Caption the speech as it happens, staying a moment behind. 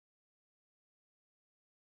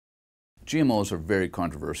GMOs are very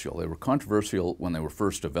controversial. They were controversial when they were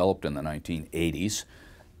first developed in the 1980s,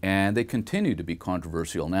 and they continue to be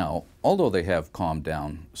controversial now, although they have calmed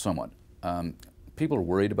down somewhat. People are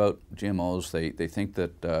worried about GMOs. They think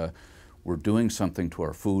that we're doing something to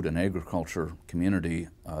our food and agriculture community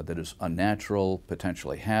that is unnatural,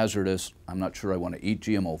 potentially hazardous. I'm not sure I want to eat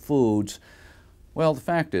GMO foods. Well, the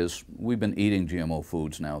fact is, we've been eating GMO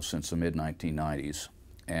foods now since the mid-1990s,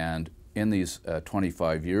 and in these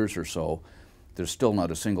 25 years or so, there's still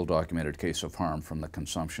not a single documented case of harm from the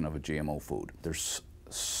consumption of a GMO food. There's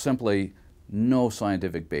simply no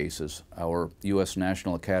scientific basis. Our U.S.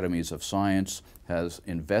 National Academies of Science has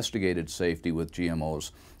investigated safety with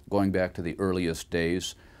GMOs going back to the earliest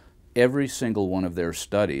days. Every single one of their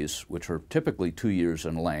studies, which are typically 2 years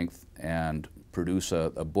in length and produce a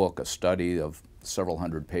book, a study of several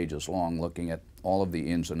hundred pages long looking at all of the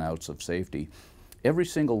ins and outs of safety, every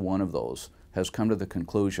single one of those has come to the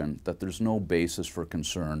conclusion that there's no basis for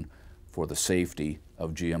concern for the safety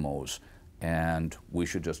of GMOs, and we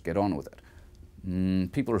should just get on with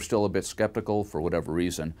it. People are still a bit skeptical for whatever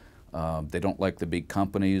reason. They don't like the big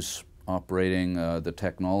companies operating the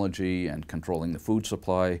technology and controlling the food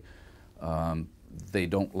supply. They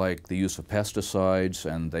don't like the use of pesticides,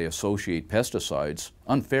 and they associate pesticides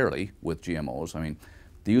unfairly with GMOs. I mean,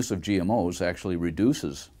 the use of GMOs actually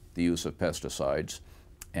reduces the use of pesticides,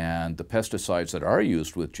 and the pesticides that are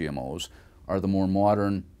used with GMOs are the more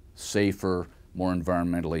modern, safer, more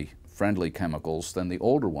environmentally friendly chemicals than the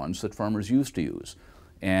older ones that farmers used to use.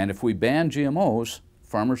 And if we ban GMOs,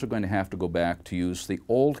 farmers are going to have to go back to use the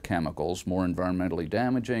old chemicals, more environmentally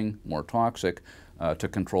damaging, more toxic, to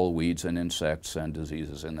control weeds and insects and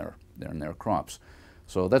diseases in their crops.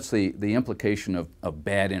 So that's the implication of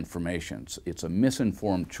bad information. It's a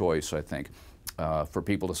misinformed choice, I think, for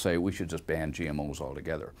people to say we should just ban GMOs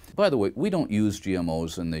altogether. By the way, we don't use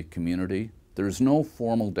GMOs in the community. There's no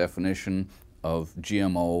formal definition of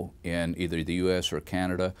GMO in either the US or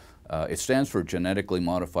Canada. It stands for genetically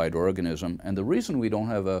modified organism, and the reason we don't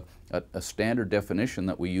have a standard definition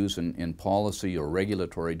that we use in policy or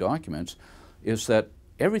regulatory documents is that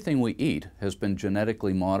everything we eat has been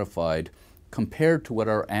genetically modified compared to what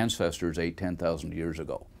our ancestors ate 10,000 years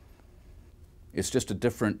ago. It's just a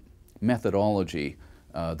different methodology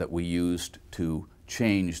that we used to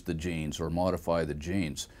change the genes or modify the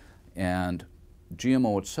genes. And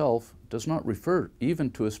GMO itself does not refer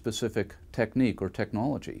even to a specific technique or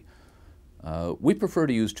technology. We prefer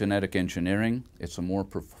to use genetic engineering. It's a more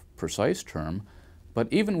precise term, but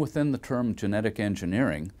even within the term genetic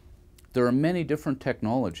engineering, there are many different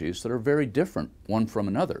technologies that are very different one from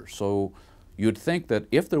another. So you'd think that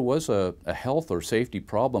if there was a health or safety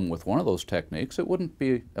problem with one of those techniques, it wouldn't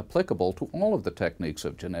be applicable to all of the techniques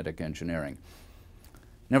of genetic engineering.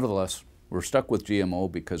 Nevertheless, we're stuck with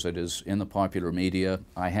GMO because it is in the popular media.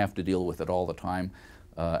 I have to deal with it all the time,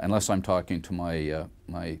 unless I'm talking to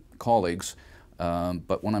my colleagues.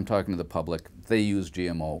 But when I'm talking to the public, they use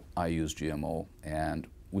GMO, I use GMO, and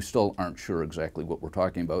we still aren't sure exactly what we're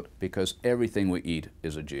talking about because everything we eat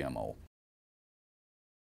is a GMO.